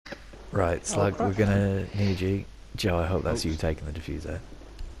Right, Slug, we're gonna need you. Joe, I hope that's you taking the diffuser.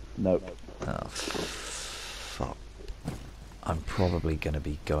 Nope. Oh, fuck. I'm probably gonna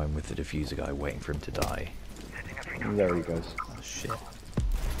be going with the diffuser guy, waiting for him to die. There he goes. Oh shit.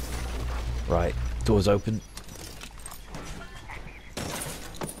 Right, doors open.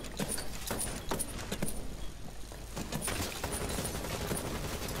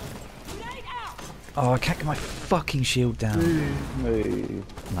 Oh, I can't get my fucking shield down. Hey.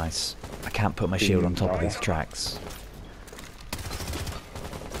 Nice. I can't put my shield on top of these tracks.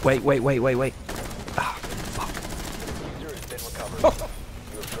 Wait. Ah, fuck.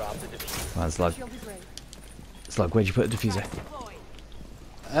 Come on, Slug. Slug, where'd you put the diffuser?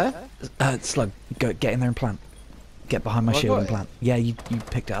 Slug, go get in there and plant. Get behind my shield and plant. Yeah, you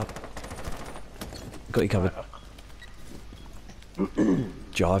picked it up. Got you covered.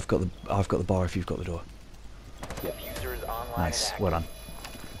 Joe, I've got the bar if you've got the door. Yeah. Nice, well done.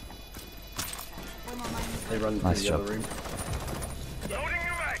 They run to Nice the job. other room.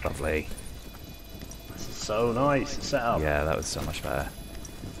 Lovely. This is so nice. The setup. Yeah, that was so much better.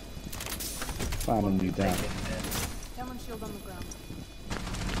 Farming you down. Someone shield on the ground.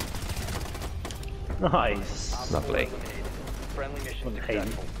 Nice. Lovely. Friendly mission Hey.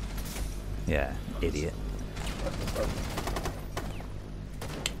 successful. Yeah, idiot.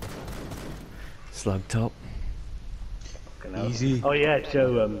 Slug top. Easy. Oh yeah,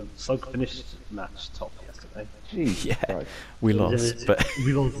 Joe. Slug finished match top yesterday. Jeez. Yeah, Christ. we lost, but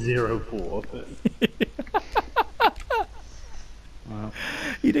we lost 0-4. But Well,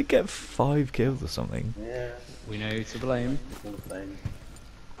 you did get 5 kills or something. yeah, we know who to blame. all the same.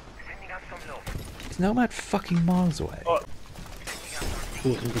 It's Nomad fucking miles away. Oh.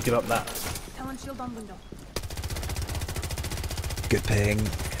 Awesome to give up that. Someone shield on window. Good ping.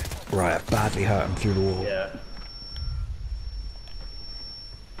 Right, I've badly hurt him through the wall. Yeah.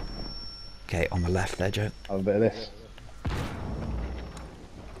 Okay, on the left there, Joe. Have a bit of this.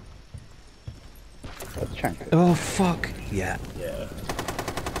 That's chunk. Oh, fuck. Yeah. Yeah.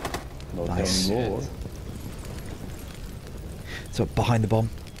 Not Nice. anymore. So, behind the bomb.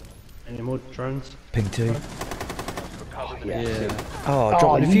 Any more drones? Ping 2. Yeah. Oh,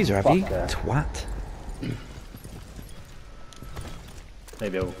 drop the you diffuser, have you? fucker. Twat.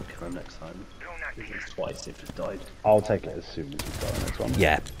 Maybe I'll kill him next time. It's twice if it died. I'll take it as soon as we've got the next one.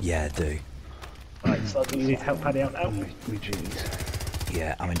 Yeah, do. Right, so you need help Paddy out now? We jeez.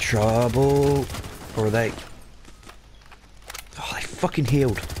 Yeah, I'm in trouble. Or are they? Oh, they fucking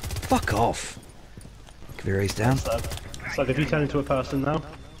healed. Fuck off. Kaviri's down. So if you turn into a person now?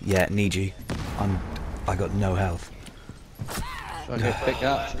 Yeah, need you. I got no health. Should I go pick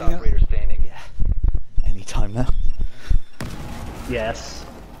that? Operator standing. Anytime now. Yes.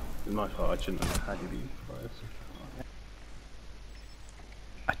 It's my fault, I shouldn't have had you be first.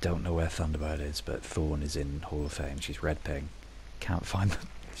 I don't know where Thunderbird is, but Thorn is in Hall of Fame. She's red ping. Can't find the...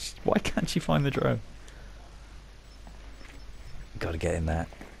 Why can't she find the drone? Gotta get in there.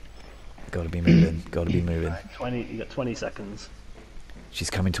 Gotta be moving. Gotta be moving. 20, you got 20 seconds. She's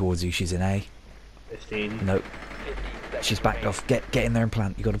coming towards you. She's in A. 15. Nope. She's backed off. Get in there and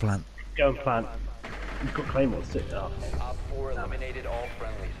plant. You gotta plant. Go and plant. You've got claymores too. Oh. Op 4 eliminated all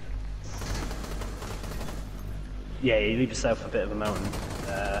friendlies. Yeah, you leave yourself a bit of a mountain.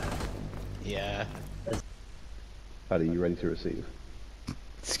 Yeah. Paddy, you ready to receive?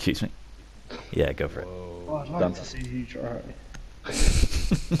 Excuse me. Yeah, go for it. Oh, I'd like Done. to see you try.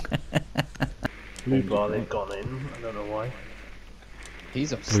 Blue bar, they've gone in. I don't know why. He's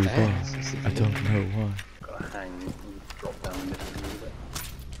Blue bar. upstairs. I don't know why. Gotta hang and drop down the middle a little bit.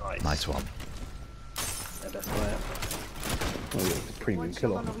 Nice. Nice one. Yeah, that's right. Oh, yeah, it's a premium One shield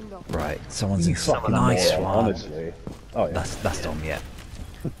killer. on the window. Right, someone's in. Fucking Nice moron, one. Honestly. Oh, yeah. That's Dom, yeah.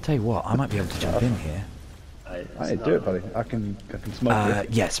 Tell you what, I might be able to jump in here. Hey, do it, buddy. I can smoke it.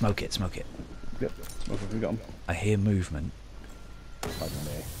 Yeah, smoke it. Yep. Smoke it. We got him. I hear movement.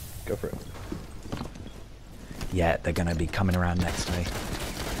 Go for it. Yeah, they're gonna be coming around next to me.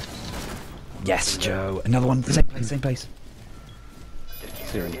 Yes, Joe. Another one. Same place. Same place.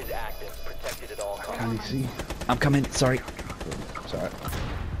 Syrian. Is active, protected at all costs. Can you see? I'm coming. Sorry. Sorry.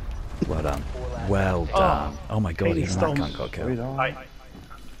 Well done. Well done. Oh my god, Hayden even that Storm. cunt got killed.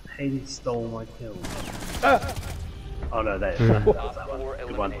 Hayden stole my kill. Oh no, there. That was that one.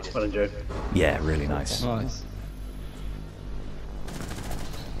 Good one. Well done, Joe. Yeah, really nice. Nice.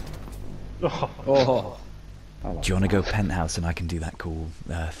 Oh, Oh. Do you want to go penthouse and I can do that cool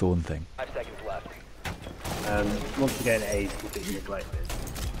thorn thing? 5 seconds left. once again, A is completely neglected.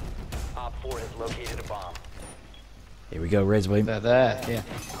 Op 4 has located a bomb. Here we go, Razor Beam. They're there. Yeah.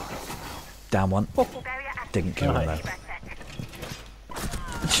 Down one. Didn't kill him Nice. though.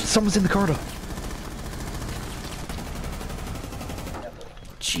 Someone's in the corridor.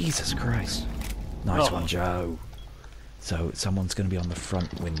 Jesus Christ. Nice Oh. one, Joe. So someone's going to be on the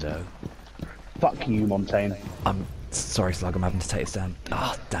front window. Fuck you, Montaigne. I'm sorry, Slug. I'm having to take this down.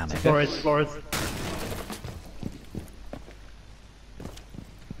 Ah, damn it. Flores.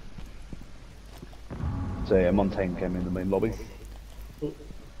 So yeah, Montaigne came in the main lobby.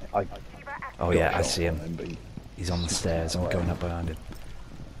 I Oh yeah, I shot see him. on but He's on the stairs. I'm going up behind him.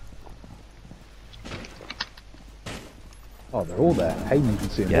 Oh, they're all there. Hayden can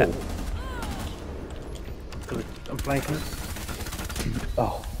see them Yeah. all. Good. I'm flanking.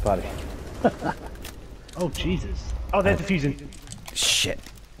 Oh, buddy. Oh, Jesus. Oh, they're defusing. Shit.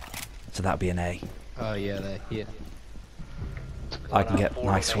 So that'd be an A. Oh yeah, they're here. I can get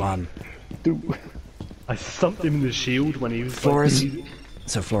nice one. Dude. I thumped him in the shield when he was Flores. like,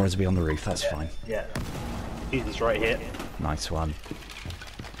 So Flores will be on the roof. That's fine. yeah. He's just right here. Nice one.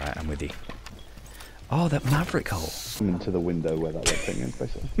 Right, I'm with you. Oh, that Maverick hole. Come into the window where that red thing is,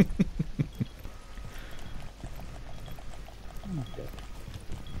 basically.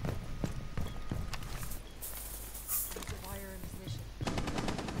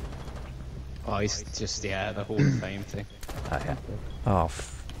 Oh, he's just the Hall of Fame thing. Yeah. Oh,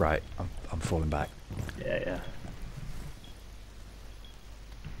 right. I'm falling back. Yeah.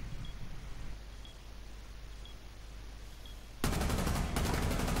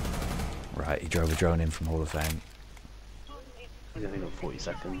 Right, he drove a drone in from Hall of Fame. He's only got 40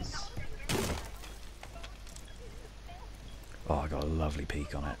 seconds. Oh, I got a lovely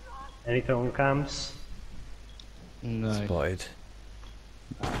peek on it. Anything on cams? No. Spotted.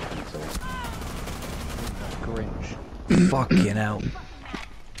 Grinch. Fucking hell.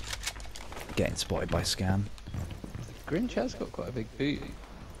 Getting spotted by Scan. Grinch has got quite a big boot.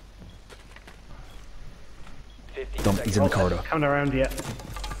 50 Dump, he's in the corridor. Coming around yet.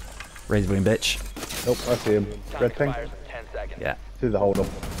 Razor Blade bitch. Oh, I see him. Time Red thing. expires in 10 seconds. Yeah. Through the hold up.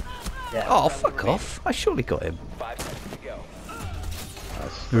 Yeah. Oh, fuck off. I surely got him. 5 seconds to go.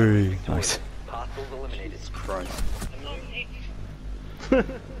 Very nice. Hostiles eliminated. Christ.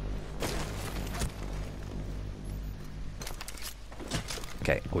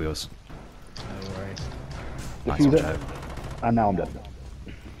 Okay, all yours. No worries. Nice Defuse one, it. Joe. And now I'm dead.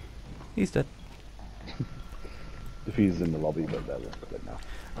 He's dead. Diffuser's in the lobby, but they're dead now.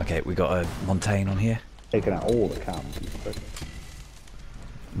 Okay, we got a Montaigne on here. Taking out all the cams. But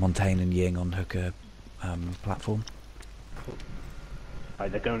Montaigne and Ying on hooker platform.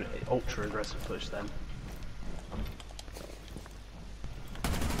 Right, they're going ultra aggressive push then.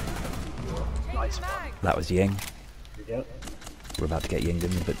 Nice one. That was Ying. There we go. We're about to get Yinged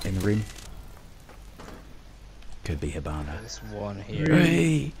in the room. Could be Hibana. There's one here.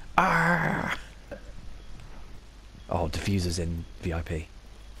 Hey! Ah! Oh, diffuser's in VIP.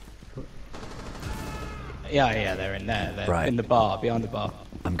 Yeah, they're in there. They're Right. in the bar, behind the bar.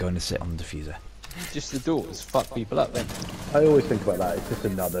 I'm going to sit on the diffuser. Just the doors. Fuck people up then. I always think about that. It's just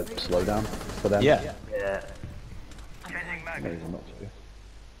another slowdown for them. Yeah. Yeah. Amazing not to.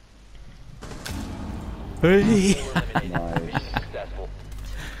 Hey! Nice. Successful.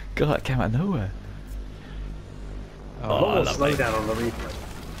 God, it came out of nowhere. A lot more lovely. slow down on the replay.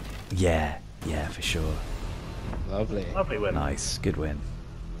 Yeah, for sure. Lovely. Lovely win. Nice, good win.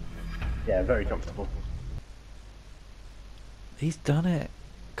 Yeah, very comfortable. He's done it.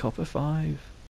 Copper 5.